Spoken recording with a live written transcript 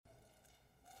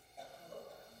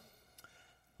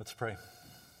Let's pray.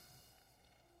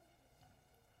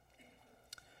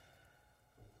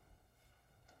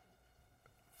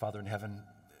 Father in heaven,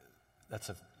 that's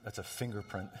a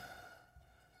fingerprint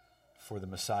for the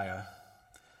Messiah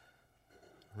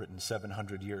written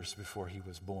 700 years before he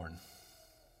was born.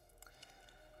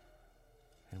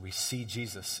 And we see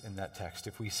Jesus in that text.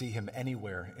 If we see him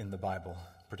anywhere in the Bible,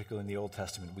 particularly in the Old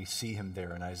Testament, we see him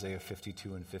there in Isaiah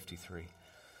 52 and 53.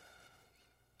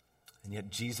 And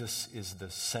yet Jesus is the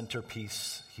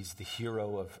centerpiece. He's the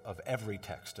hero of every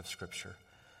text of Scripture.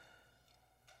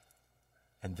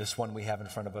 And this one we have in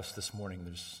front of us this morning,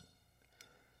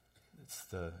 it's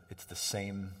the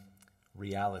same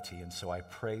reality. And so I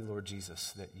pray, Lord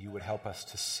Jesus, that you would help us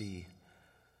to see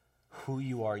who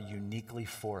you are uniquely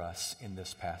for us in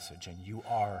this passage. And you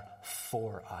are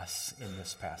for us in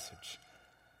this passage.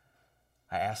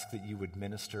 I ask that you would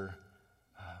minister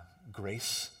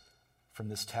grace from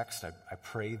this text. I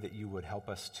pray that you would help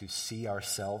us to see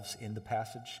ourselves in the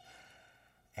passage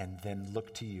and then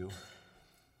look to you.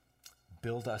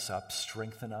 Build us up,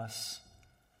 strengthen us,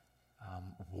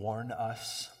 warn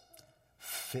us,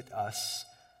 fit us,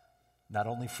 not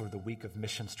only for the week of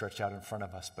mission stretched out in front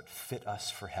of us, but fit us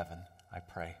for heaven, I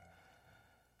pray.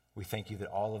 We thank you that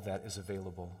all of that is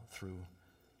available through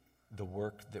the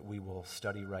work that we will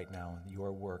study right now,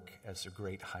 your work as a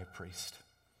great high priest.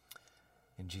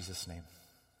 In Jesus' name,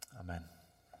 amen.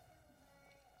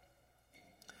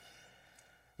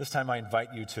 This time I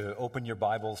invite you to open your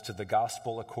Bibles to the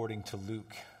Gospel according to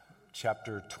Luke,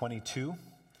 chapter 22,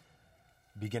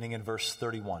 beginning in verse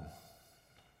 31.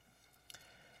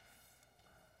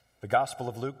 The Gospel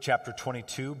of Luke, chapter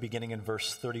 22, beginning in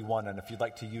verse 31. And if you'd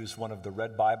like to use one of the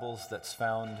red Bibles that's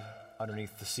found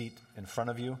underneath the seat in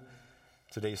front of you,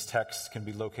 today's text can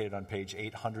be located on page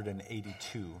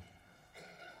 882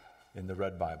 in the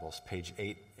red Bibles, page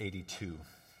 882.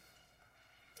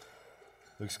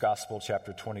 Luke's Gospel,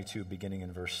 chapter 22, beginning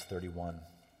in verse 31.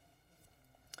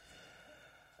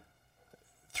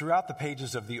 Throughout the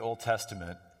pages of the Old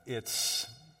Testament, it's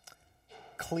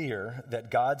clear that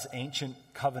God's ancient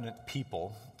covenant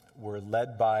people were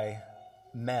led by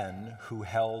men who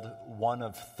held one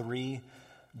of three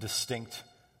distinct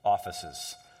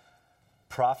offices: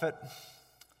 prophet,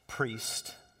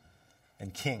 priest,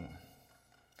 and king.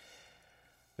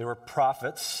 There were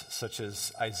prophets such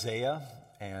as Isaiah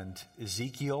and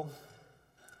Ezekiel,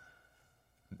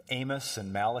 Amos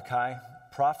and Malachi.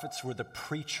 Prophets were the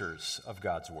preachers of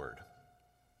God's word.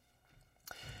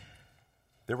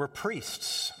 There were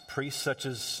priests such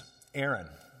as Aaron,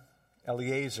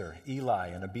 Eleazar, Eli,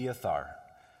 and Abiathar.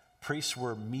 Priests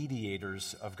were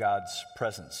mediators of God's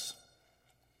presence.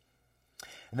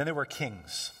 And then there were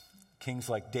kings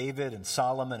like David and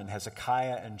Solomon and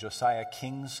Hezekiah and Josiah.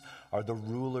 Kings are the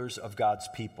rulers of God's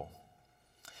people.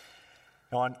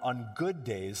 Now, on good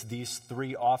days, these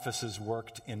three offices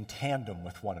worked in tandem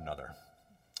with one another.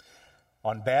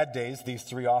 On bad days, these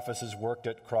three offices worked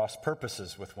at cross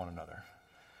purposes with one another.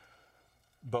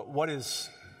 But what is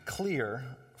clear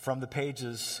from the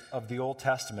pages of the Old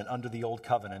Testament under the Old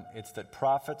Covenant, it's that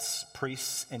prophets,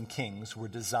 priests, and kings were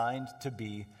designed to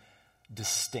be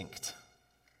distinct,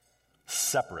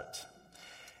 separate,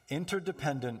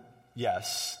 interdependent,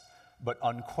 yes, but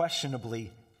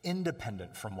unquestionably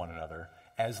independent from one another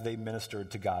as they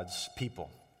ministered to God's people.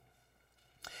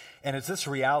 And it's this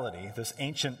reality, this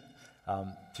ancient,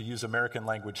 to use American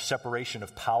language, separation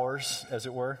of powers, as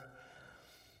it were,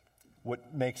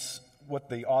 what makes what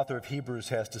the author of Hebrews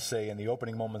has to say in the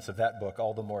opening moments of that book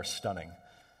all the more stunning.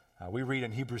 We read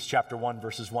in Hebrews chapter 1,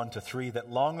 verses 1 to 3, that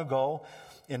long ago,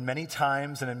 in many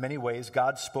times and in many ways,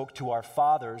 God spoke to our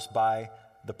fathers by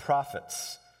the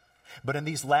prophets. But in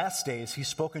these last days, he's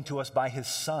spoken to us by his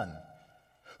Son,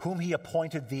 whom he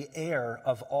appointed the heir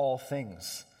of all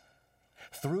things,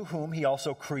 through whom he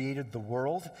also created the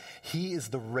world. He is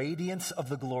the radiance of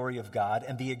the glory of God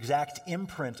and the exact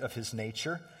imprint of his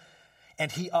nature,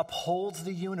 and he upholds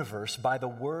the universe by the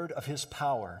word of his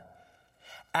power.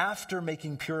 After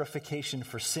making purification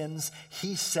for sins,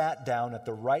 he sat down at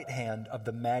the right hand of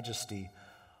the Majesty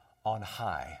on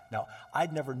high. Now,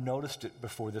 I'd never noticed it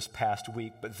before this past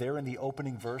week, but there in the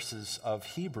opening verses of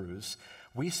Hebrews,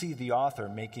 we see the author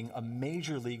making a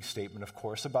major league statement, of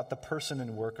course, about the person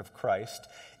and work of Christ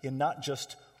in not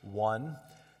just one,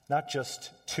 not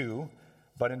just two,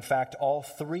 but in fact all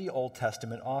three Old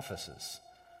Testament offices.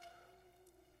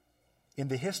 In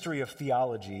the history of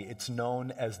theology, it's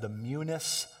known as the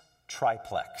Munus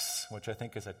triplex, which I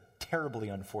think is a terribly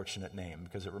unfortunate name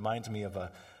because it reminds me of a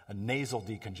nasal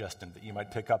decongestant that you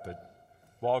might pick up at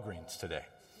Walgreens today.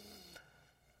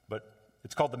 But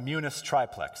it's called the Munus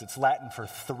triplex. It's Latin for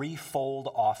threefold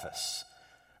office.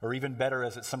 or even better,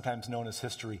 as it's sometimes known as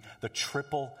history, the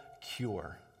triple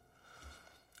cure.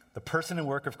 The person and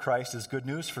work of Christ is good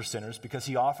news for sinners because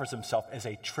he offers himself as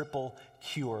a triple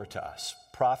cure to us: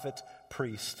 prophet,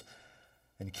 priest,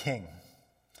 and king.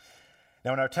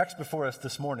 Now, in our text before us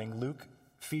this morning, Luke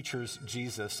features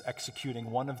Jesus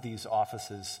executing one of these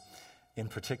offices in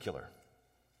particular.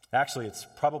 Actually, it's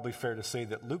probably fair to say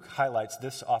that Luke highlights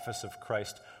this office of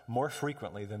Christ more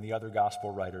frequently than the other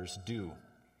gospel writers do.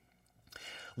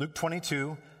 Luke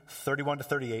 22, 31 to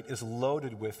 38 is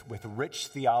loaded with rich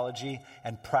theology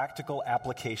and practical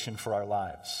application for our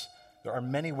lives. There are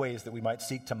many ways that we might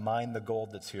seek to mine the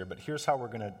gold that's here, but here's how we're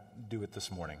going to do it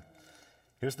this morning.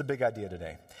 Here's the big idea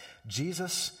today.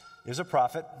 Jesus is a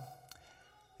prophet,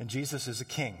 and Jesus is a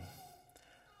king.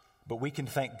 But we can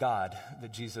thank God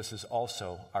that Jesus is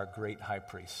also our great high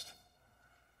priest.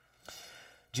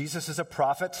 Jesus is a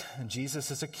prophet and Jesus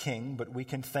is a king, but we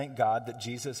can thank God that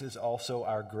Jesus is also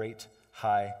our great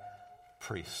high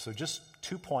priest. So just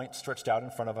 2 points stretched out in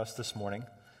front of us this morning,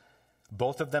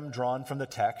 both of them drawn from the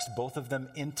text, both of them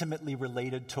intimately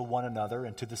related to one another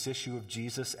and to this issue of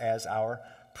Jesus as our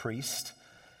priest.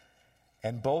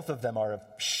 And both of them are of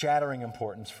shattering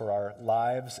importance for our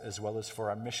lives as well as for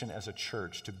our mission as a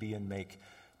church to be and make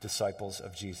disciples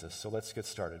of Jesus. So let's get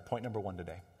started. Point number 1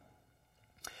 today.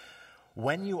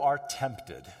 When you are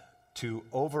tempted to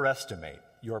overestimate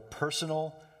your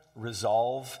personal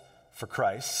resolve for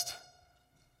Christ,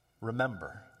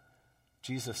 remember,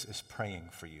 Jesus is praying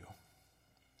for you.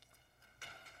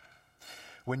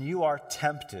 When you are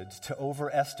tempted to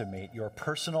overestimate your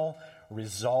personal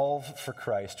resolve for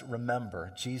Christ,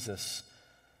 remember, Jesus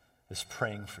is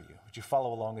praying for you. Would you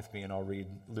follow along with me, and I'll read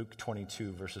Luke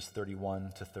 22, verses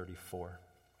 31 to 34.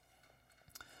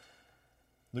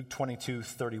 Luke 22,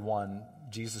 31,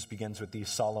 Jesus begins with these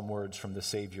solemn words from the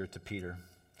Savior to Peter.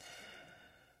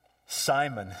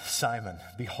 Simon, Simon,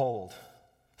 behold,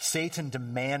 Satan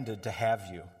demanded to have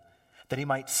you, that he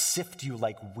might sift you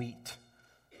like wheat.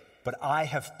 But I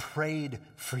have prayed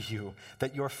for you,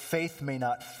 that your faith may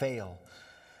not fail.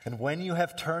 And when you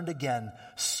have turned again,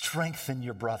 strengthen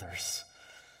your brothers.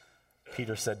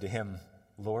 Peter said to him,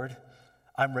 Lord,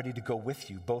 I'm ready to go with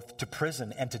you, both to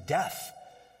prison and to death.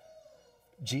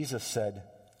 Jesus said,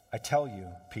 I tell you,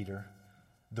 Peter,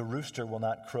 the rooster will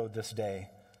not crow this day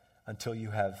until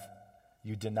you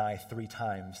deny 3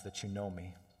 times that you know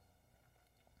me.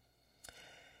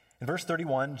 In verse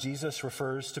 31, Jesus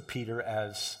refers to Peter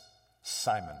as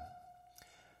Simon.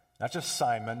 Not just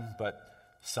Simon, but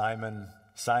Simon,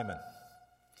 Simon.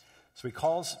 So he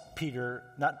calls Peter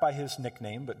not by his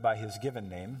nickname, but by his given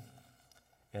name,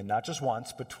 and not just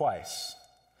once, but twice.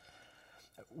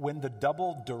 When the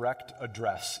double direct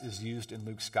address is used in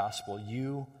Luke's gospel,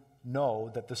 you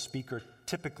know that the speaker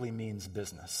typically means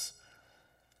business.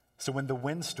 So when the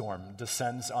windstorm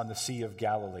descends on the Sea of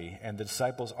Galilee and the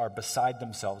disciples are beside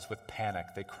themselves with panic,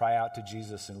 they cry out to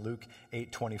Jesus in Luke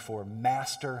 8:24,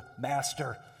 Master,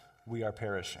 Master, we are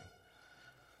perishing.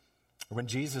 Or when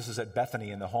Jesus is at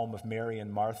Bethany in the home of Mary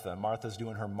and Martha, Martha's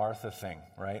doing her Martha thing,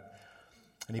 right?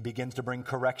 And he begins to bring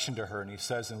correction to her, and he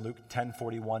says in Luke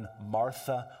 10:41,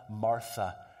 Martha,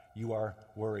 Martha, you are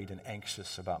worried and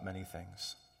anxious about many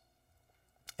things.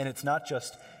 And it's not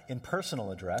just in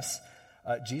personal address.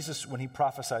 Jesus, when he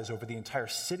prophesies over the entire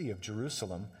city of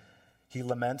Jerusalem, he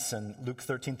laments in Luke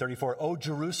 13:34, O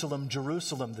Jerusalem,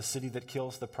 Jerusalem, the city that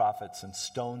kills the prophets and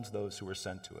stones those who are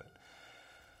sent to it.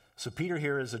 So Peter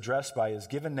here is addressed by his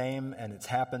given name, and it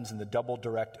happens in the double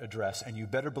direct address, and you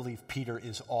better believe Peter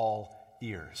is all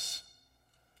ears.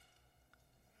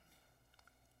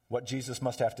 What Jesus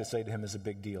must have to say to him is a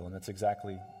big deal, and that's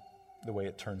exactly the way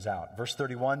it turns out. Verse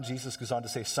 31, Jesus goes on to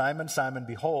say, Simon, Simon,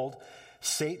 behold,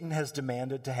 Satan has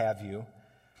demanded to have you,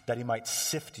 that he might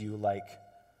sift you like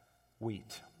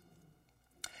wheat.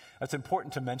 It's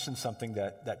important to mention something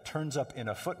that turns up in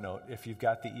a footnote if you've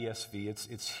got the ESV.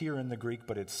 It's here in the Greek,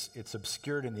 but it's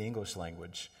obscured in the English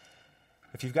language.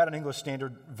 If you've got an English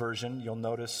Standard Version, you'll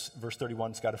notice verse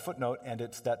 31's got a footnote, and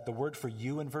it's that the word for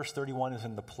you in verse 31 is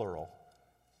in the plural.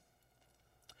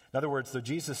 In other words, though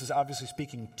Jesus is obviously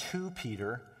speaking to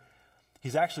Peter,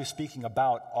 he's actually speaking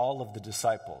about all of the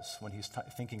disciples when he's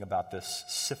thinking about this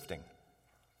sifting.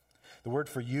 The word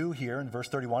for you here in verse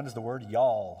 31 is the word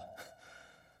y'all.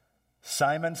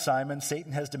 Simon, Simon,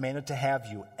 Satan has demanded to have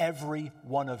you, every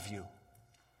one of you,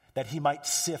 that he might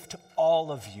sift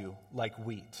all of you like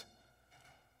wheat.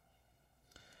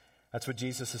 That's what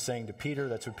Jesus is saying to Peter.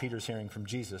 That's what Peter's hearing from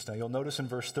Jesus. Now you'll notice in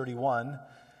verse 31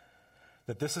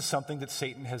 that this is something that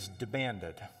Satan has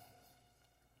demanded.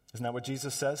 Isn't that what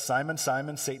Jesus says? Simon,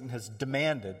 Simon, Satan has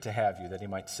demanded to have you, that he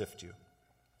might sift you.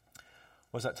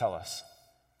 What does that tell us?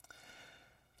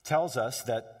 tells us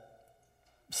that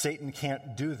Satan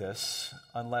can't do this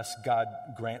unless God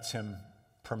grants him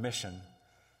permission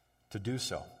to do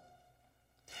so.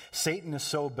 Satan is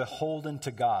so beholden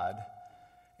to God,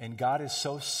 and God is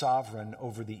so sovereign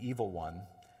over the evil one,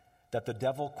 that the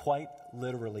devil quite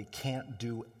literally can't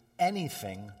do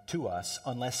anything to us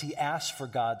unless he asks for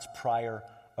God's prior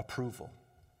approval.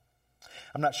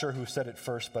 I'm not sure who said it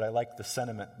first, but I like the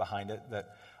sentiment behind it,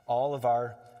 that all of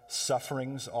our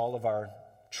sufferings, all of our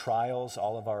trials,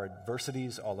 all of our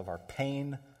adversities, all of our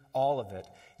pain, all of it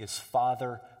is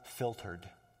Father-filtered.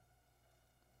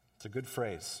 It's a good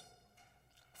phrase.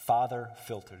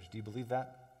 Father-filtered. Do you believe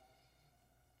that?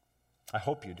 I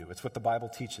hope you do. It's what the Bible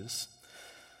teaches.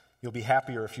 You'll be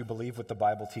happier if you believe what the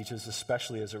Bible teaches,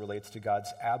 especially as it relates to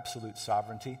God's absolute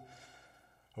sovereignty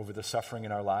over the suffering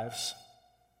in our lives.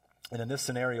 And in this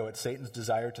scenario, it's Satan's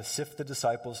desire to sift the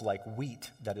disciples like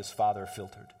wheat that is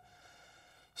Father-filtered.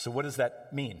 So what does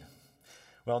that mean?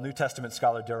 Well, New Testament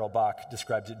scholar Darrell Bach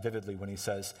describes it vividly when he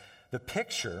says, "The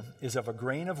picture is of a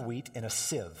grain of wheat in a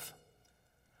sieve,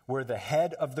 where the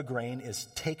head of the grain is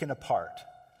taken apart."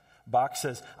 Bach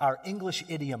says, our English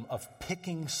idiom of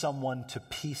picking someone to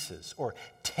pieces or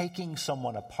taking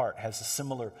someone apart has a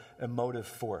similar emotive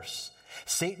force.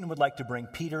 Satan would like to bring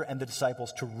Peter and the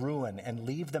disciples to ruin and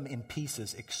leave them in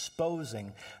pieces,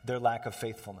 exposing their lack of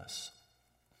faithfulness.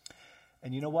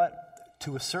 And you know what?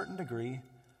 To a certain degree,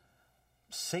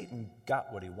 Satan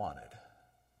got what he wanted.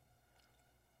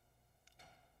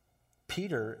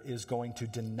 Peter is going to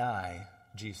deny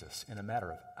Jesus in a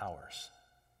matter of hours.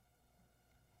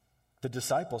 The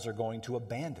disciples are going to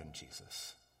abandon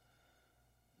Jesus.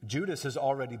 Judas has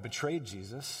already betrayed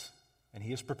Jesus, and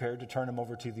he is prepared to turn him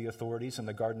over to the authorities in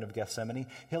the Garden of Gethsemane.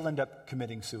 He'll end up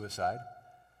committing suicide.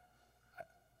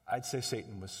 I'd say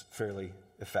Satan was fairly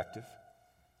effective.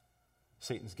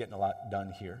 Satan's getting a lot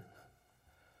done here.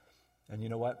 And you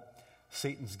know what?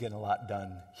 Satan's getting a lot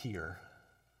done here,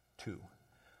 too.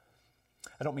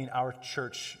 I don't mean our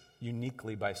church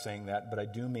uniquely by saying that, but I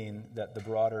do mean that the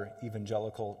broader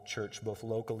evangelical church, both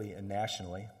locally and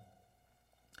nationally.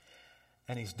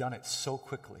 And he's done it so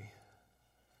quickly.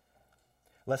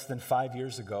 Less than 5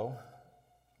 years ago,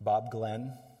 Bob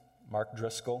Glenn, Mark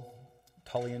Driscoll,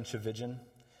 Tullian Chividjian,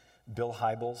 Bill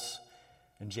Hybels,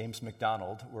 and James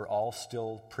MacDonald were all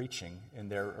still preaching in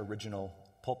their original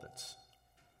pulpits.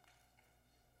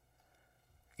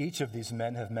 Each of these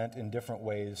men have meant in different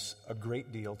ways a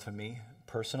great deal to me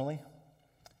personally,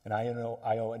 and I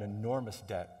owe an enormous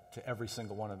debt to every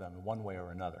single one of them in one way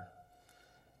or another.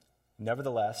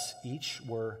 Nevertheless, each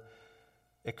were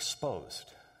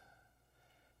exposed.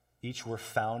 Each were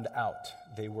found out.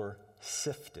 They were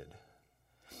sifted.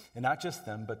 And not just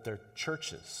them, but their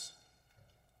churches.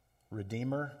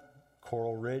 Redeemer,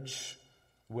 Coral Ridge,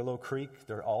 Willow Creek,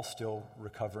 they're all still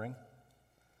recovering.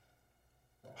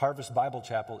 Harvest Bible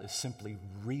Chapel is simply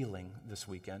reeling this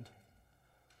weekend.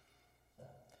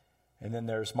 And then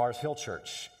there's Mars Hill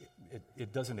Church.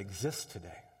 It doesn't exist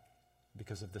today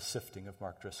because of the sifting of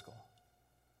Mark Driscoll.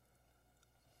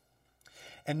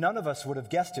 And none of us would have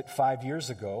guessed it 5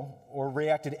 years ago or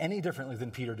reacted any differently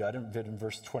than Peter did in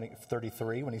verse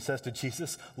 33 when he says to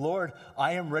Jesus, "Lord,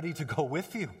 I am ready to go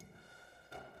with you,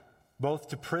 both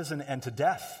to prison and to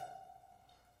death."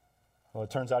 Well,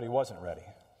 it turns out he wasn't ready.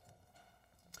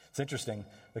 It's interesting.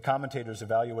 The commentators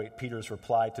evaluate Peter's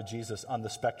reply to Jesus on the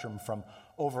spectrum from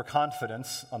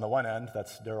overconfidence on the one end,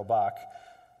 that's Darrell Bach,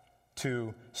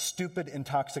 to stupid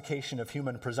intoxication of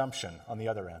human presumption on the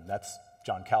other end. That's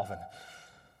John Calvin.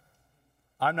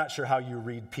 I'm not sure how you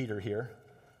read Peter here.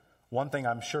 One thing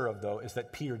I'm sure of, though, is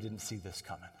that Peter didn't see this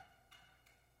coming.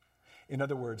 In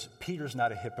other words, Peter's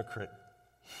not a hypocrite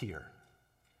here.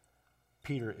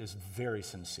 Peter is very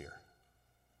sincere.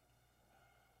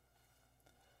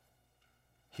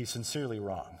 He's sincerely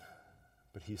wrong,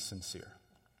 but he's sincere.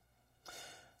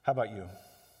 How about you?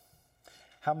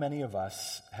 How many of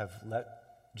us have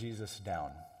let Jesus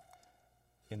down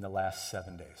in the last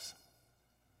 7 days?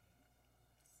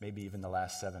 Maybe even the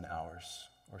last 7 hours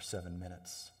or 7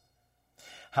 minutes.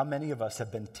 How many of us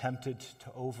have been tempted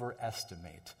to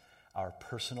overestimate our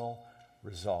personal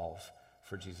resolve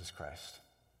for Jesus Christ?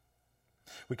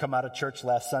 We come out of church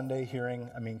last Sunday hearing,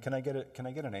 can I get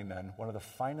an amen? One of the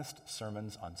finest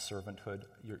sermons on servanthood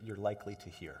you're likely to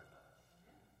hear.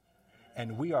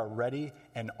 And we are ready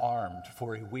and armed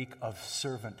for a week of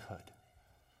servanthood.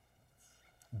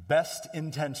 Best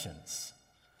intentions.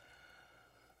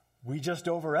 We just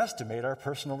overestimate our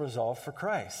personal resolve for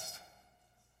Christ.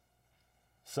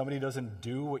 Somebody doesn't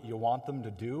do what you want them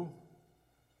to do.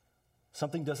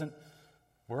 Something doesn't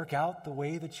work out the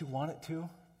way that you want it to.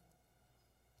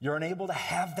 You're unable to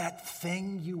have that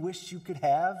thing you wish you could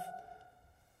have.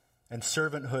 And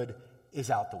servanthood is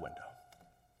out the window.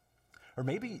 Or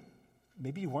maybe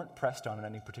you weren't pressed on in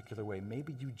any particular way.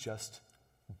 Maybe you just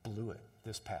blew it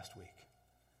this past week.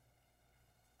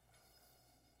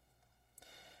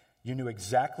 You knew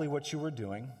exactly what you were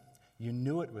doing. You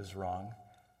knew it was wrong,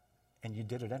 and you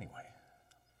did it anyway.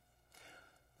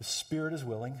 The spirit is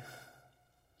willing,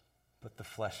 but the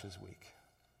flesh is weak.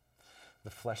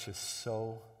 The flesh is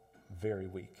so very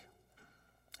weak.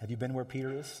 Have you been where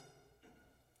Peter is?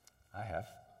 I have.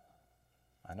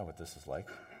 I know what this is like.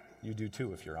 You do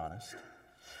too, if you're honest.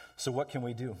 So what can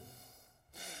we do?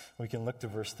 We can look to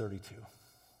verse 32.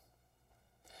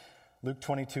 Luke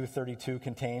 22:32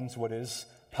 contains what is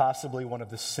possibly one of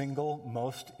the single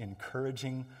most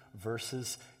encouraging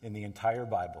verses in the entire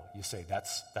Bible. You say,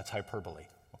 that's hyperbole.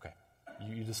 Okay,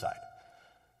 you decide.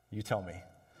 You tell me.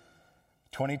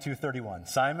 22:31.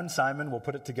 Simon, Simon, we'll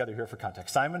put it together here for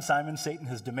context. Simon, Simon, Satan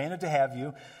has demanded to have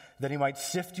you, that he might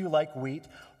sift you like wheat,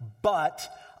 but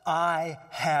I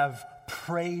have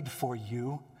prayed for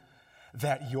you,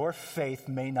 that your faith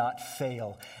may not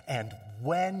fail. And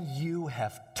when you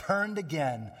have turned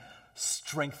again,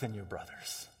 strengthen your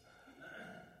brothers.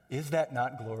 Is that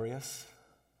not glorious?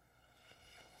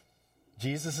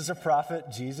 Jesus is a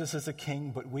prophet, Jesus is a king,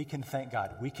 but we can thank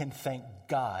God. We can thank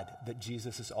God that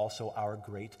Jesus is also our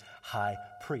great high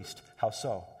priest. How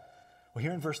so? Well,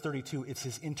 here in verse 32, it's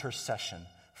his intercession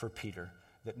for Peter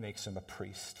that makes him a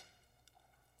priest.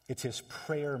 It's his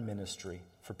prayer ministry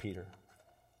for Peter.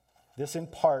 This, in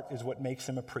part, is what makes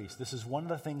him a priest. This is one of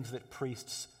the things that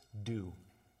priests do.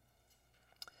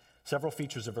 Several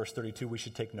features of verse 32 we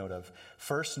should take note of.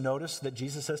 First, notice that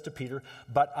Jesus says to Peter,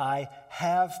 but I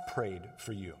have prayed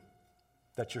for you,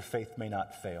 that your faith may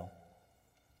not fail.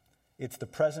 It's the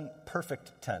present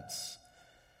perfect tense.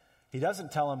 He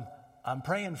doesn't tell him, I'm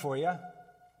praying for you,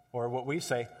 or what we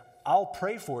say, I'll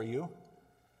pray for you.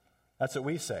 That's what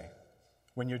we say.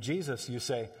 When you're Jesus, you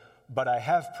say, but I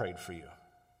have prayed for you.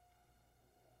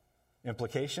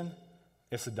 Implication,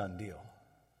 it's a done deal.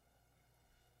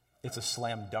 It's a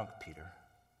slam dunk, Peter.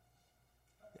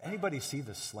 Anybody see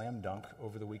the slam dunk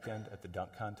over the weekend at the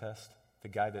dunk contest? The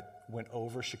guy that went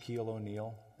over Shaquille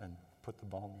O'Neal and put the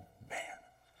ball in? Man,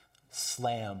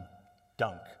 slam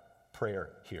dunk prayer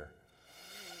here.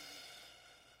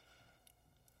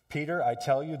 Peter, I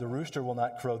tell you, the rooster will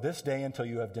not crow this day until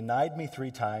you have denied me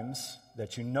 3 times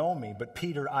that you know me. But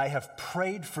Peter, I have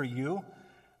prayed for you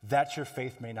that your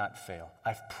faith may not fail.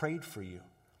 I've prayed for you.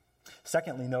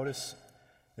 Secondly, notice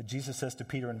that Jesus says to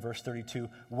Peter in verse 32,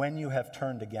 when you have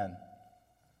turned again.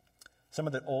 Some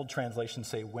of the old translations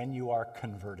say, when you are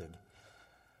converted.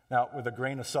 Now, with a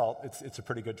grain of salt, it's a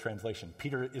pretty good translation.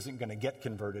 Peter isn't going to get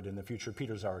converted in the future.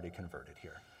 Peter's already converted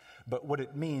here. But what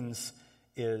it means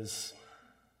is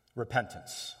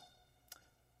repentance.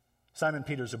 Simon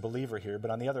Peter's a believer here,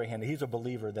 but on the other hand, he's a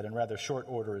believer that in rather short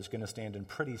order is going to stand in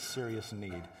pretty serious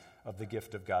need of the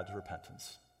gift of God's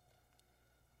repentance,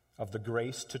 of the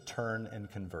grace to turn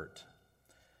and convert.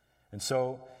 And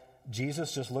so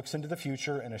Jesus just looks into the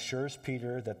future and assures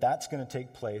Peter that that's going to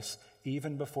take place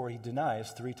even before he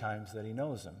denies 3 times that he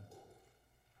knows him.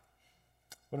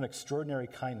 What an extraordinary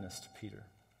kindness to Peter.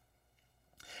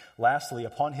 Lastly,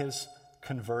 upon his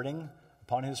converting,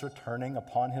 upon his returning,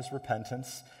 upon his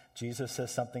repentance, Jesus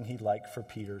says something he'd like for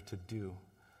Peter to do.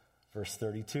 Verse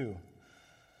 32.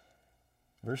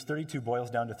 Verse 32 boils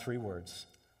down to 3 words.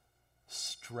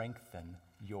 Strengthen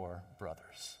your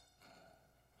brothers.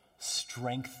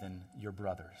 Strengthen your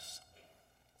brothers.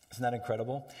 Isn't that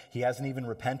incredible? He hasn't even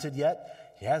repented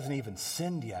yet. He hasn't even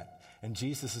sinned yet. And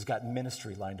Jesus has got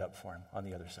ministry lined up for him on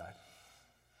the other side.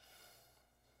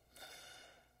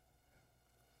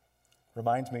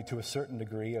 Reminds me to a certain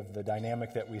degree of the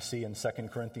dynamic that we see in 2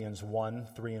 Corinthians 1,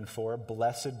 3, and 4.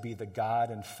 Blessed be the God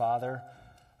and Father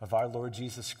of our Lord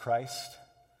Jesus Christ,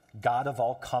 God of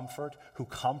all comfort, who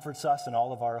comforts us in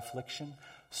all of our affliction,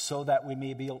 so that we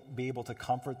may be able to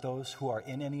comfort those who are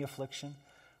in any affliction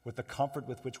with the comfort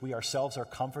with which we ourselves are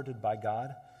comforted by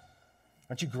God.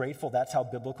 Aren't you grateful that's how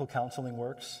biblical counseling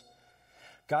works?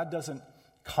 God doesn't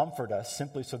comfort us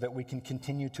simply so that we can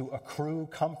continue to accrue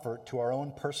comfort to our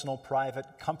own personal, private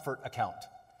comfort account.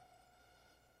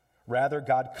 Rather,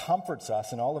 God comforts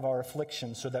us in all of our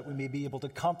afflictions so that we may be able to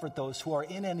comfort those who are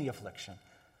in any affliction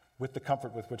with the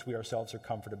comfort with which we ourselves are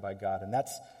comforted by God. And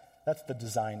that's the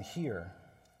design here.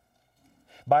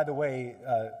 By the way,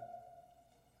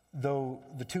 though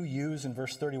the 2 yous in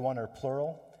verse 31 are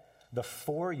plural, the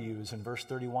 4 yous in verse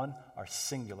 31 are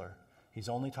singular. He's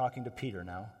only talking to Peter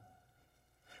now.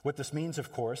 What this means,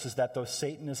 of course, is that though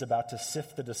Satan is about to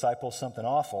sift the disciples something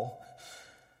awful,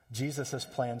 Jesus has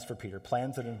plans for Peter,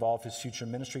 plans that involve his future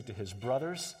ministry to his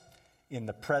brothers in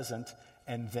the present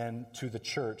and then to the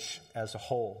church as a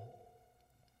whole.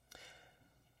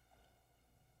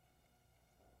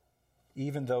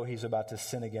 Even though he's about to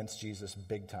sin against Jesus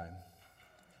big time.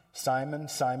 Simon,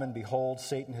 Simon, behold,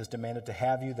 Satan has demanded to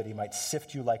have you that he might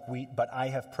sift you like wheat, but I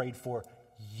have prayed for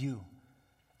you,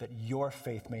 that your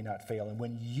faith may not fail. And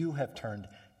when you have turned,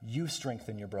 you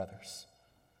strengthen your brothers.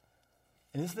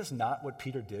 And is this not what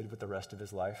Peter did with the rest of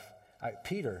his life?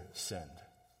 Peter sinned,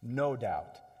 no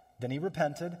doubt. Then he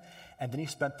repented, and then he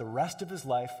spent the rest of his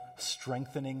life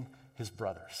strengthening his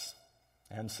brothers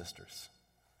and sisters.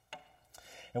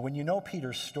 And when you know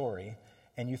Peter's story,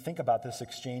 and you think about this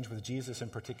exchange with Jesus in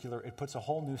particular, it puts a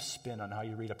whole new spin on how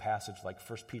you read a passage like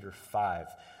 1 Peter 5,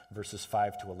 verses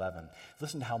 5 to 11.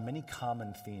 Listen to how many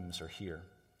common themes are here.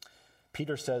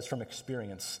 Peter says from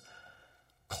experience,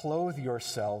 clothe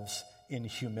yourselves in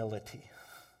humility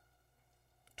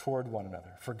toward one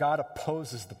another. For God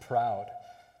opposes the proud,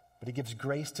 but he gives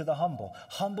grace to the humble.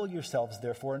 Humble yourselves,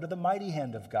 therefore, under the mighty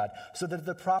hand of God, so that at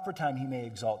the proper time he may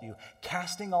exalt you,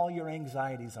 casting all your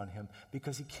anxieties on him,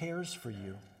 because he cares for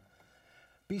you.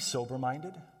 Be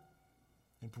sober-minded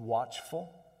and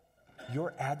watchful.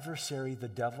 Your adversary, the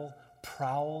devil,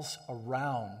 prowls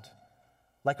around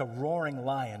like a roaring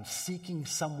lion, seeking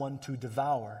someone to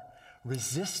devour.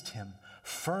 Resist him,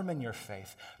 firm in your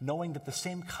faith, knowing that the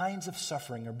same kinds of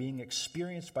suffering are being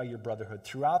experienced by your brotherhood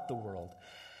throughout the world.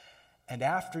 And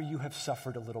after you have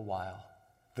suffered a little while,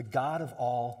 the God of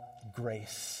all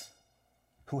grace,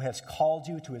 who has called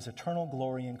you to his eternal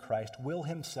glory in Christ, will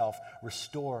himself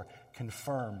restore,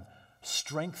 confirm,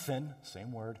 strengthen,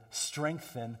 same word,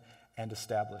 strengthen and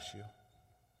establish you.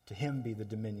 To him be the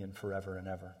dominion forever and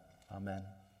ever. Amen.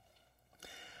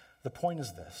 The point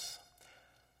is this: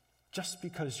 just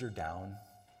because you're down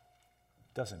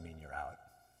doesn't mean you're out.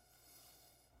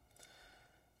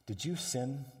 Did you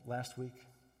sin last week?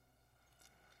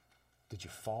 Did you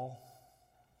fall?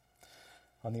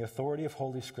 On the authority of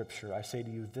Holy Scripture, I say to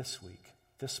you this week,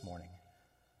 this morning,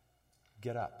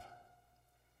 get up.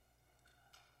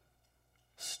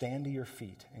 Stand to your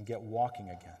feet and get walking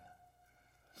again.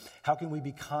 How can we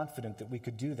be confident that we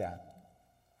could do that?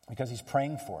 Because he's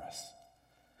praying for us.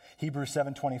 Hebrews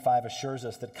 7:25 assures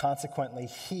us that consequently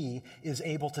he is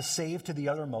able to save to the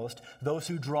uttermost those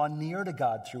who draw near to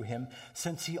God through him,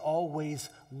 since he always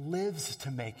lives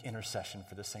to make intercession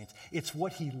for the saints. It's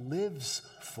what he lives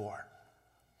for.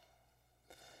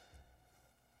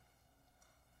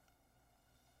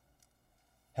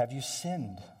 Have you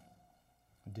sinned?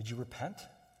 Did you repent?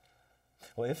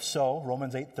 Well, if so,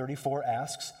 Romans 8:34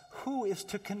 asks, who is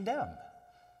to condemn?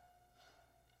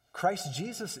 Christ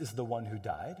Jesus is the one who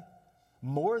died.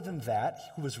 More than that,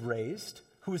 who was raised,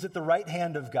 who is at the right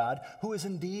hand of God, who is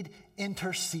indeed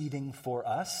interceding for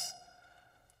us.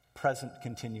 Present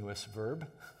continuous verb.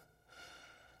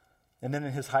 And then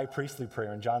in his high priestly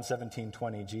prayer in John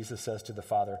 17:20, Jesus says to the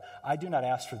Father, I do not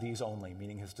ask for these only,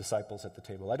 meaning his disciples at the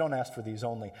table. I don't ask for these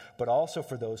only, but also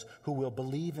for those who will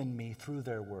believe in me through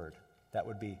their word. That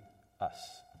would be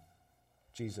us.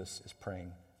 Jesus is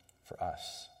praying for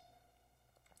us.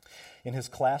 In his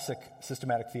classic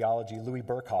systematic theology, Louis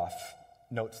Berkhoff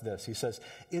notes this. He says,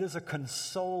 it is a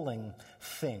consoling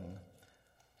thing.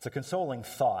 It's a consoling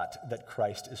thought that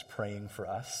Christ is praying for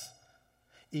us,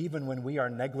 even when we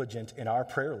are negligent in our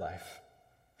prayer life.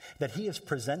 That he is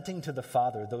presenting to the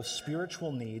Father those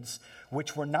spiritual needs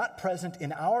which were not present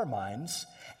in our minds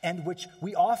and which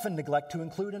we often neglect to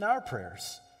include in our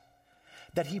prayers.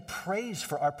 That he prays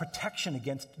for our protection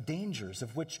against dangers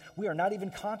of which we are not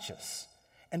even conscious,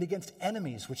 and against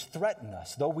enemies which threaten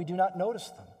us, though we do not notice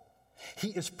them.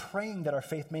 He is praying that our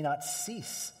faith may not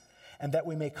cease and that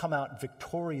we may come out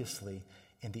victoriously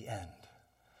in the end.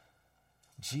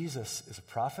 Jesus is a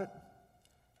prophet,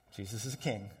 Jesus is a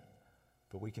king,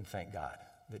 but we can thank God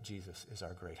that Jesus is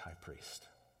our great high priest.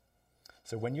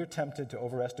 So when you're tempted to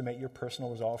overestimate your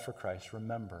personal resolve for Christ,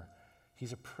 remember,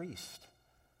 he's a priest.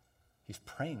 He's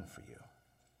praying for you.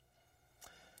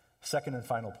 Second and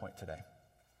final point today.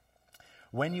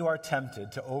 When you are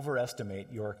tempted to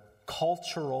overestimate your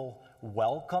cultural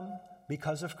welcome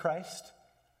because of Christ,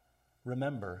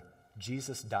 remember,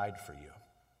 Jesus died for you.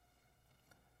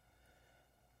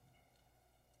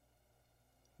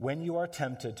 When you are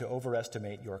tempted to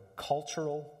overestimate your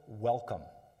cultural welcome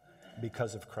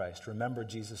because of Christ, remember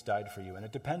Jesus died for you. And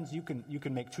it depends, you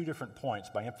can make two different points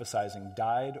by emphasizing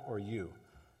died or you.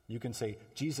 You can say,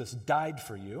 Jesus died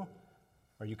for you,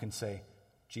 or you can say,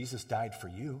 Jesus died for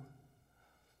you.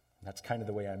 That's kind of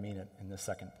the way I mean it in this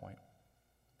second point.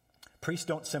 Priests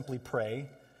don't simply pray,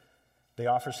 they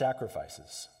offer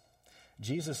sacrifices.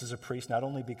 Jesus is a priest not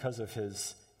only because of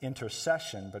his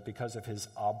intercession, but because of his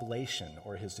oblation,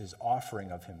 or his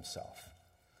offering of himself.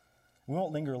 We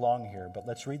won't linger long here, but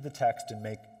let's read the text and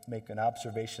make an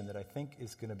observation that I think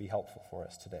is going to be helpful for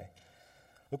us today.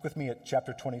 Look with me at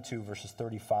chapter 22, verses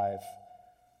 35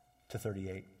 to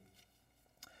 38.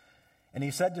 And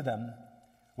he said to them,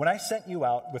 "When I sent you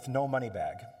out with no money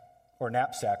bag, or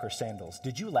knapsack, or sandals,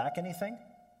 did you lack anything?"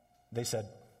 They said,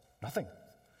 "Nothing."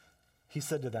 He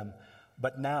said to them,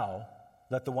 "But now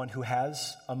let the one who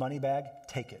has a money bag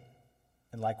take it,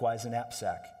 and likewise a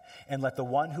knapsack. And let the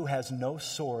one who has no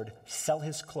sword sell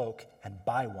his cloak and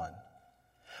buy one.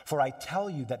 For I tell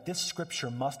you that this scripture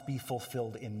must be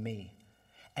fulfilled in me."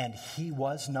 And he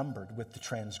was numbered with the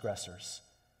transgressors.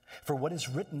 For what is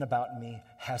written about me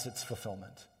has its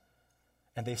fulfillment.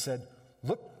 And they said,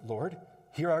 "Look, Lord,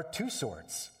 here are 2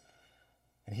 swords."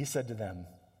 And he said to them,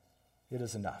 "It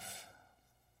is enough."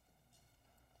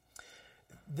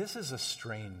 This is a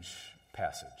strange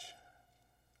passage.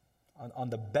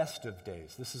 On the best of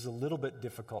days, this is a little bit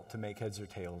difficult to make heads or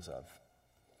tails of.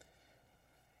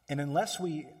 And unless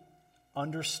we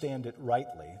understand it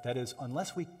rightly, that is,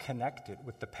 unless we connect it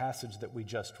with the passage that we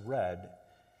just read,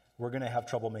 we're going to have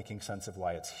trouble making sense of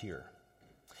why it's here.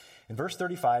 In verse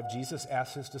 35, Jesus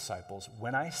asks his disciples,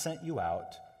 "When I sent you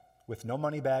out with no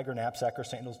money bag or knapsack or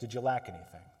sandals, did you lack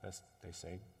anything?" They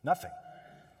say, "Nothing."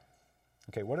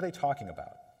 Okay, what are they talking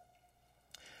about?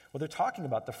 Well, they're talking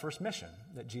about the first mission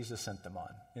that Jesus sent them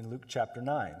on in Luke chapter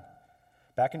 9.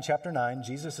 Back in chapter 9,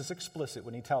 Jesus is explicit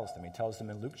when he tells them. He tells them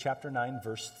in Luke chapter 9,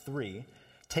 verse 3,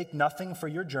 "Take nothing for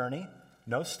your journey,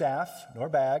 no staff, nor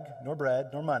bag, nor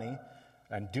bread, nor money,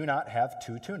 and do not have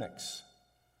 2 tunics."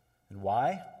 And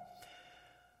why?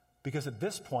 Because at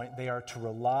this point, they are to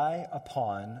rely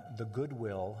upon the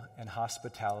goodwill and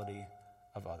hospitality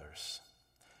of others.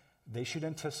 They should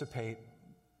anticipate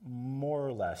more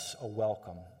or less a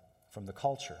welcome from the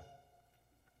culture.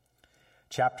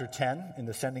 Chapter 10, in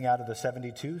the sending out of the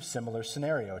 72, similar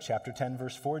scenario. Chapter 10,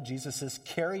 verse 4, Jesus says,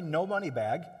 "Carry no money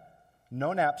bag,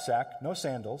 no knapsack, no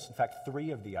sandals." In fact,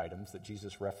 3 of the items that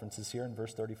Jesus references here in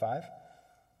verse 35.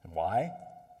 And why?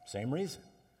 Same reason.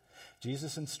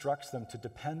 Jesus instructs them to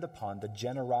depend upon the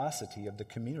generosity of the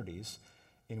communities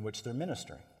in which they're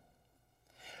ministering.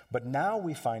 But now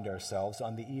we find ourselves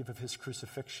on the eve of his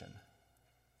crucifixion,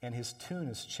 and his tune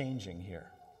is changing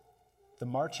here. The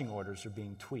marching orders are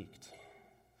being tweaked.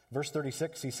 Verse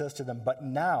 36, he says to them, "But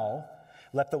now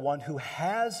let the one who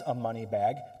has a money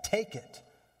bag take it.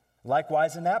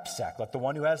 Likewise a knapsack. Let the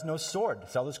one who has no sword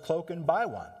sell his cloak and buy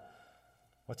one."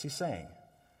 What's he saying?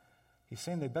 He's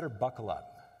saying they better buckle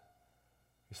up,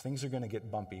 because things are going to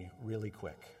get bumpy really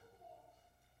quick.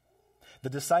 The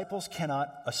disciples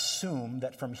cannot assume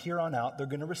that from here on out they're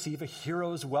going to receive a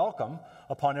hero's welcome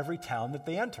upon every town that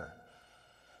they enter.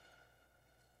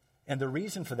 And the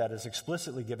reason for that is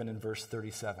explicitly given in verse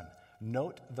 37.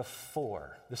 Note the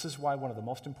 "for." This is why one of the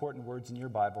most important words in your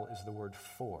Bible is the word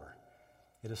 "for."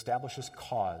 It establishes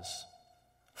cause.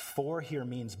 "For" here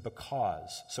means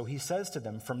because. So he says to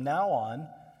them, from now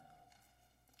on,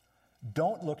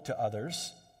 don't look to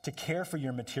others to care for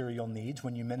your material needs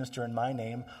when you minister in my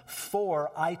name,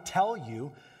 for I tell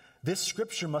you, this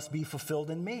scripture must be fulfilled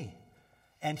in me.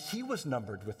 And he was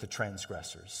numbered with the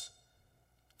transgressors.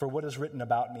 For what is written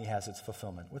about me has its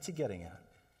fulfillment. What's he getting at?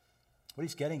 What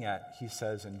he's getting at, he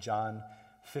says in John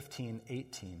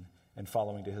 15:18 and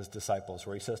following to his disciples,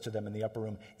 where he says to them in the upper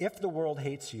room, "If the world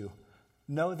hates you,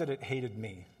 know that it hated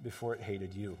me before it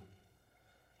hated you.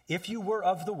 If you were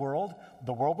of the world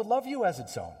would love you as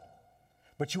its own.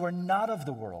 But you are not of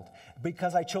the world,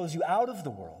 because I chose you out of the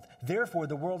world. Therefore,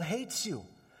 the world hates you.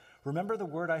 Remember the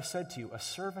word I said to you, a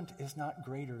servant is not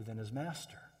greater than his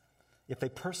master. If they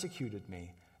persecuted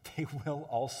me, they will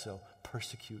also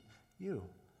persecute you."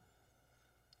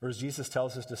 Or as Jesus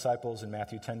tells his disciples in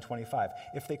Matthew 10:25,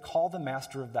 if they call the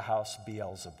master of the house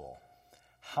Beelzebul,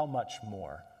 how much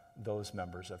more those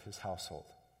members of his household?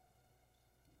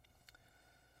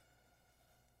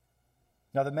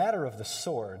 Now, the matter of the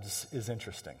swords is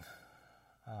interesting.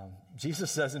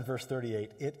 Jesus says in verse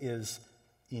 38, "It is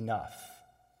enough."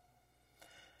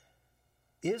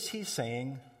 Is he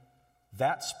saying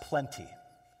that's plenty?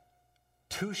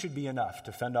 2 should be enough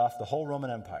to fend off the whole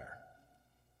Roman Empire?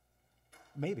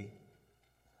 Maybe.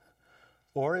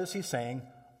 Or is he saying,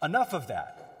 enough of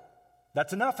that?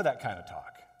 That's enough of that kind of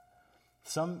talk.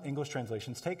 Some English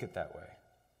translations take it that way.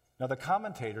 Now, the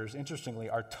commentators, interestingly,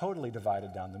 are totally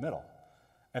divided down the middle.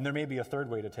 And there may be a third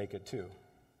way to take it too.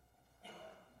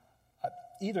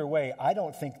 Either way, I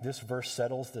don't think this verse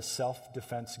settles the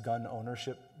self-defense gun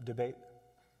ownership debate.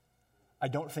 I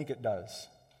don't think it does.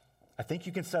 I think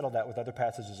you can settle that with other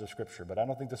passages of Scripture, but I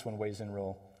don't think this one weighs in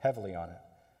real heavily on it.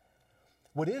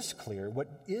 What is clear, what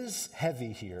is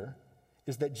heavy here,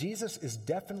 is that Jesus is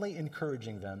definitely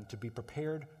encouraging them to be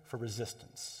prepared for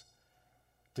resistance,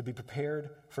 to be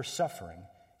prepared for suffering,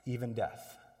 even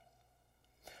death.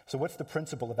 So what's the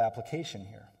principle of application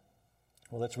here?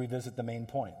 Well, let's revisit the main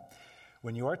point.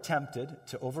 When you are tempted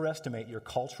to overestimate your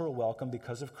cultural welcome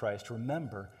because of Christ,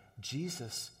 remember,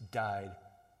 Jesus died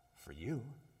for you.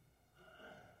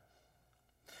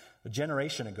 A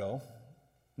generation ago,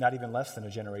 not even less than a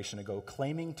generation ago,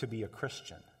 claiming to be a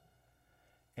Christian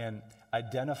and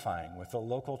identifying with a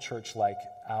local church like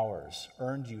ours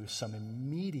earned you some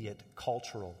immediate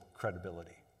cultural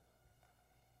credibility.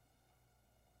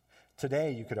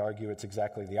 Today, you could argue it's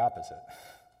exactly the opposite.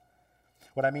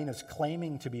 What I mean is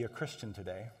claiming to be a Christian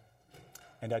today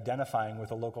and identifying with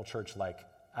a local church like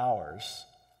ours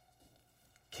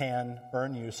can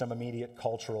earn you some immediate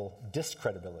cultural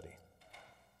discredibility.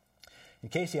 In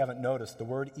case you haven't noticed, the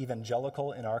word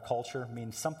evangelical in our culture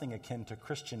means something akin to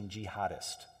Christian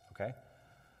jihadist, okay?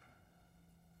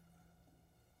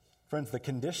 Friends, the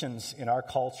conditions in our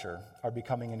culture are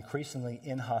becoming increasingly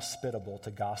inhospitable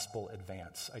to gospel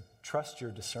advance. I trust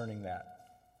you're discerning that.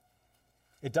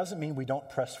 It doesn't mean we don't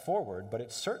press forward, but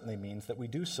it certainly means that we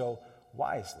do so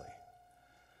wisely.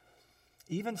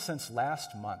 Even since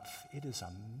last month, it is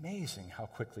amazing how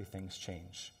quickly things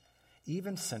change.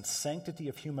 Even since Sanctity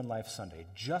of Human Life Sunday,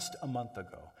 just a month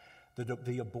ago,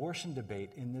 the abortion debate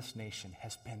in this nation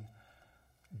has been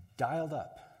dialed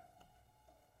up.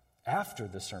 After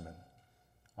the sermon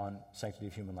on Sanctity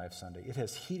of Human Life Sunday, it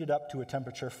has heated up to a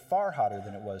temperature far hotter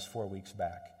than it was 4 weeks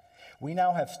back. We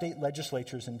now have state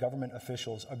legislatures and government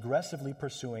officials aggressively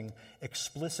pursuing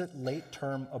explicit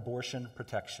late-term abortion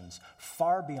protections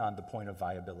far beyond the point of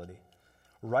viability,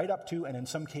 right up to and in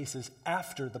some cases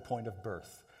after the point of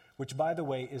birth, which, by the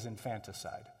way, is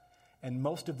infanticide. And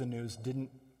most of the news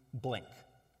didn't blink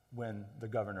when the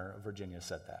governor of Virginia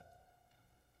said that.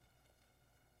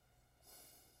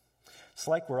 It's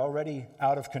like we're already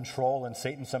out of control and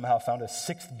Satan somehow found a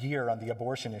sixth gear on the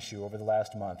abortion issue over the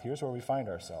last month. Here's where we find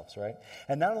ourselves, right?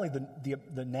 And not only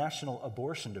the national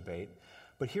abortion debate,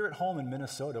 but here at home in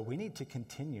Minnesota, we need to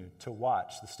continue to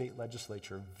watch the state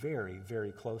legislature very,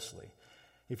 very closely.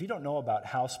 If you don't know about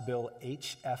House Bill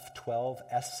HF12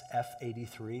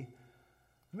 SF83,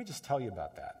 let me just tell you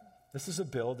about that. This is a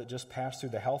bill that just passed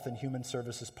through the Health and Human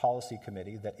Services Policy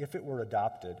Committee that, if it were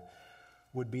adopted,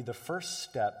 would be the first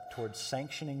step towards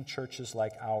sanctioning churches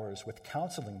like ours with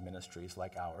counseling ministries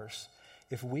like ours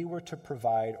if we were to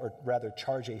provide, or rather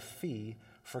charge a fee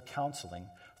for counseling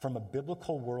from a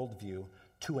biblical worldview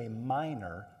to a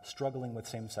minor struggling with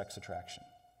same-sex attraction.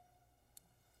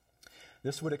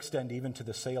 This would extend even to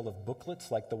the sale of booklets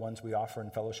like the ones we offer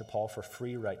in Fellowship Hall for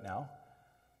free right now.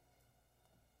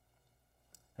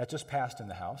 That just passed in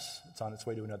the House. It's on its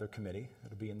way to another committee.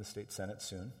 It'll be in the state Senate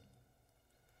soon.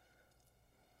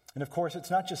 And of course, it's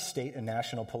not just state and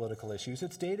national political issues,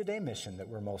 it's day-to-day mission that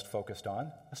we're most focused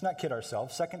on. Let's not kid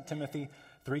ourselves. 2 Timothy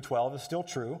 3:12 is still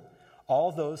true.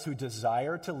 All those who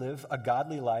desire to live a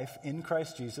godly life in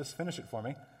Christ Jesus, finish it for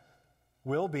me,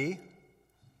 will be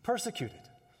persecuted.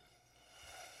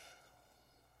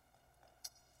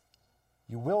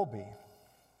 You will be.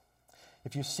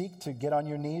 If you seek to get on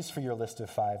your knees for your list of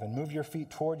 5 and move your feet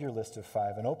toward your list of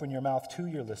 5 and open your mouth to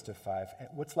your list of 5,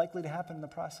 what's likely to happen in the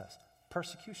process?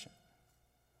 Persecution.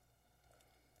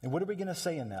 And what are we going to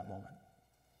say in that moment?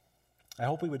 I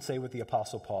hope we would say with the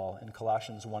Apostle Paul in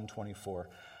Colossians 1:24,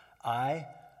 I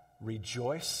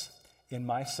rejoice in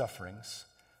my sufferings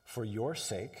for your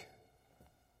sake,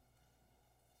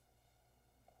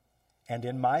 and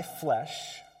in my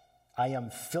flesh I am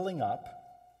filling up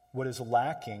what is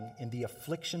lacking in the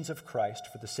afflictions of Christ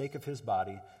for the sake of his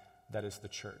body, that is the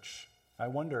church. I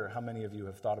wonder how many of you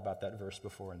have thought about that verse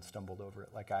before and stumbled over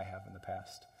it like I have in the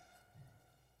past.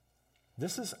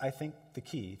 This is, I think, the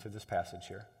key to this passage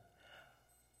here.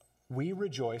 We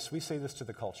rejoice, we say this to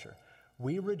the culture,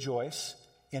 we rejoice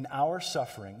in our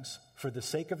sufferings for the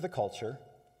sake of the culture,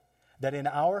 that in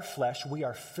our flesh we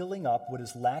are filling up what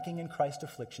is lacking in Christ's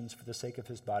afflictions for the sake of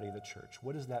his body, the church.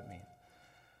 What does that mean?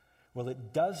 Well,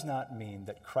 it does not mean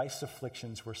that Christ's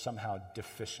afflictions were somehow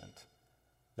deficient.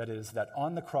 That is, that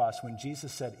on the cross, when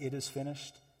Jesus said, it is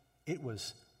finished, it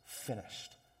was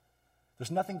finished.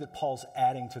 There's nothing that Paul's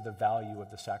adding to the value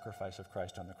of the sacrifice of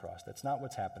Christ on the cross. That's not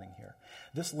what's happening here.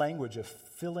 This language of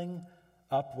filling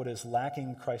up what is lacking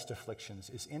in Christ's afflictions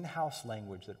is in-house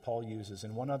language that Paul uses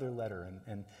in one other letter,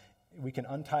 and we can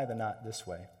untie the knot this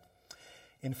way.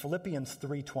 In Philippians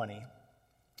 3:20,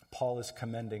 Paul is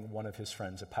commending one of his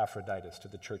friends, Epaphroditus, to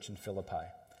the church in Philippi.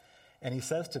 And he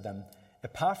says to them,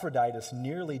 Epaphroditus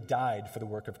nearly died for the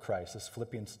work of Christ. This is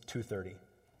Philippians 2:30.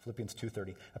 Philippians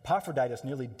 2:30. Epaphroditus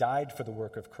nearly died for the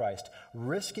work of Christ,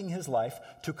 risking his life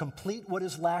to complete what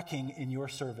is lacking in your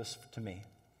service to me.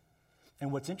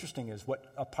 And what's interesting is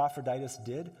what Epaphroditus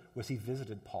did was he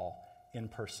visited Paul in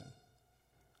person.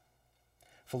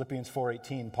 Philippians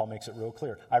 4:18, Paul makes it real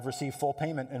clear. I've received full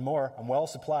payment and more. I'm well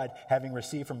supplied, having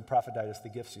received from Epaphroditus the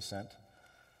gifts you sent.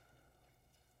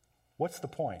 What's the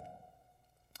point?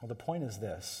 Well, the point is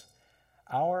this.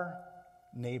 Our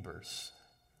neighbors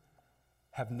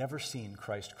have never seen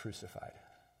Christ crucified.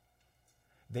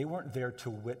 They weren't there to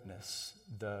witness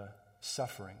the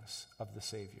sufferings of the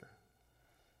Savior.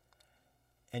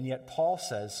 And yet Paul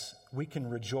says we can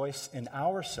rejoice in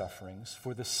our sufferings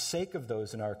for the sake of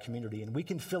those in our community, and we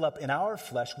can fill up in our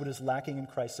flesh what is lacking in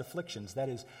Christ's afflictions. That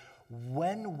is,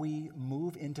 when we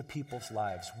move into people's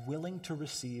lives, willing to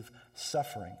receive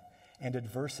suffering and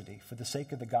adversity for the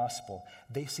sake of the gospel,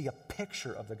 they see a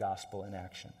picture of the gospel in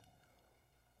action.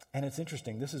 And it's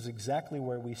interesting, this is exactly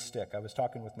where we stick. I was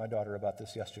talking with my daughter about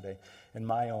this yesterday in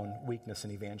my own weakness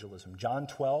in evangelism. John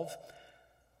 12,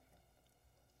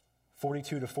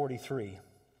 42 to 43,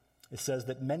 it says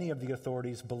that many of the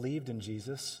authorities believed in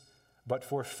Jesus, but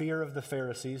for fear of the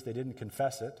Pharisees, they didn't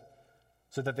confess it,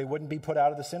 so that they wouldn't be put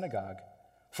out of the synagogue.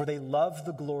 For they love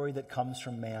the glory that comes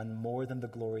from man more than the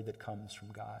glory that comes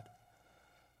from God.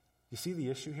 You see the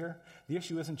issue here? The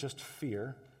issue isn't just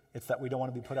fear, it's that we don't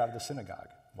want to be put out of the synagogue.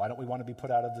 Why don't we want to be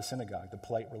put out of the synagogue, the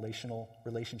polite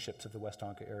relationships of the West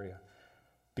Tonka area?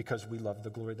 Because we love the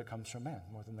glory that comes from man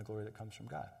more than the glory that comes from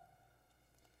God.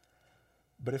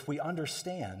 But if we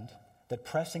understand that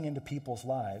pressing into people's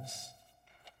lives,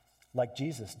 like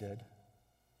Jesus did,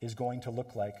 is going to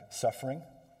look like suffering,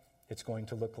 it's going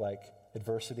to look like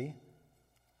adversity,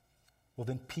 well,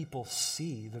 then people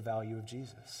see the value of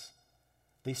Jesus.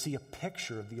 They see a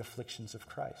picture of the afflictions of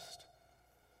Christ.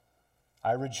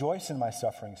 I rejoice in my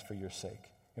sufferings for your sake.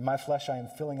 In my flesh I am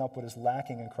filling up what is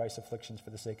lacking in Christ's afflictions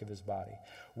for the sake of his body.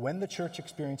 When the church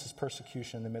experiences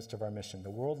persecution in the midst of our mission,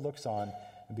 the world looks on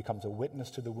and becomes a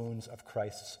witness to the wounds of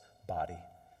Christ's body.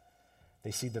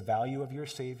 They see the value of your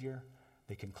Savior.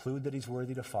 They conclude that he's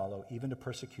worthy to follow, even to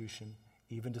persecution,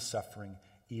 even to suffering,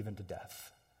 even to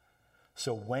death.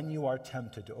 So when you are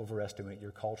tempted to overestimate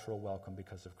your cultural welcome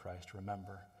because of Christ,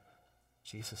 remember,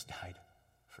 Jesus died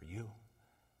for you.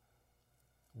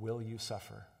 Will you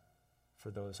suffer for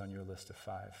those on your list of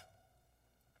 5?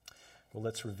 Well,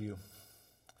 let's review.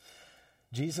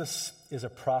 Jesus is a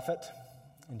prophet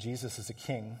and Jesus is a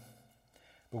king,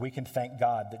 but we can thank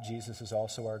God that Jesus is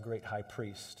also our great high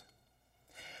priest.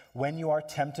 When you are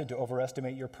tempted to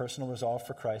overestimate your personal resolve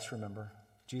for Christ, remember,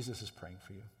 Jesus is praying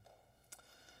for you.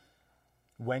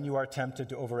 When you are tempted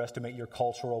to overestimate your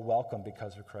cultural welcome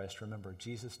because of Christ, remember,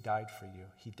 Jesus died for you.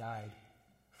 He died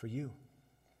for you.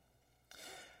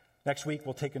 Next week,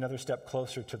 we'll take another step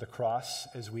closer to the cross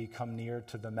as we come near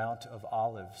to the Mount of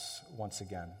Olives once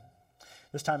again.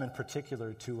 This time in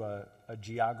particular to a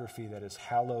geography that is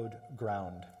hallowed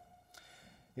ground.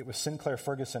 It was Sinclair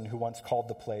Ferguson who once called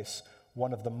the place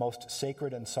one of the most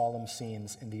sacred and solemn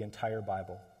scenes in the entire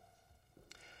Bible.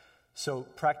 So,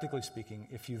 practically speaking,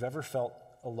 if you've ever felt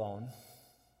alone,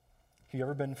 if you've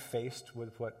ever been faced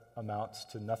with what amounts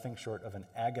to nothing short of an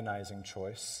agonizing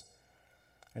choice,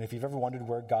 and if you've ever wondered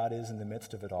where God is in the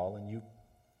midst of it all, and you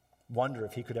wonder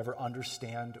if he could ever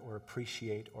understand or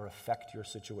appreciate or affect your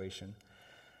situation,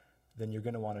 then you're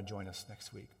going to want to join us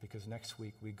next week, because next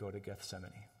week we go to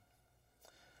Gethsemane.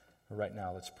 Right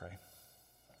now, let's pray.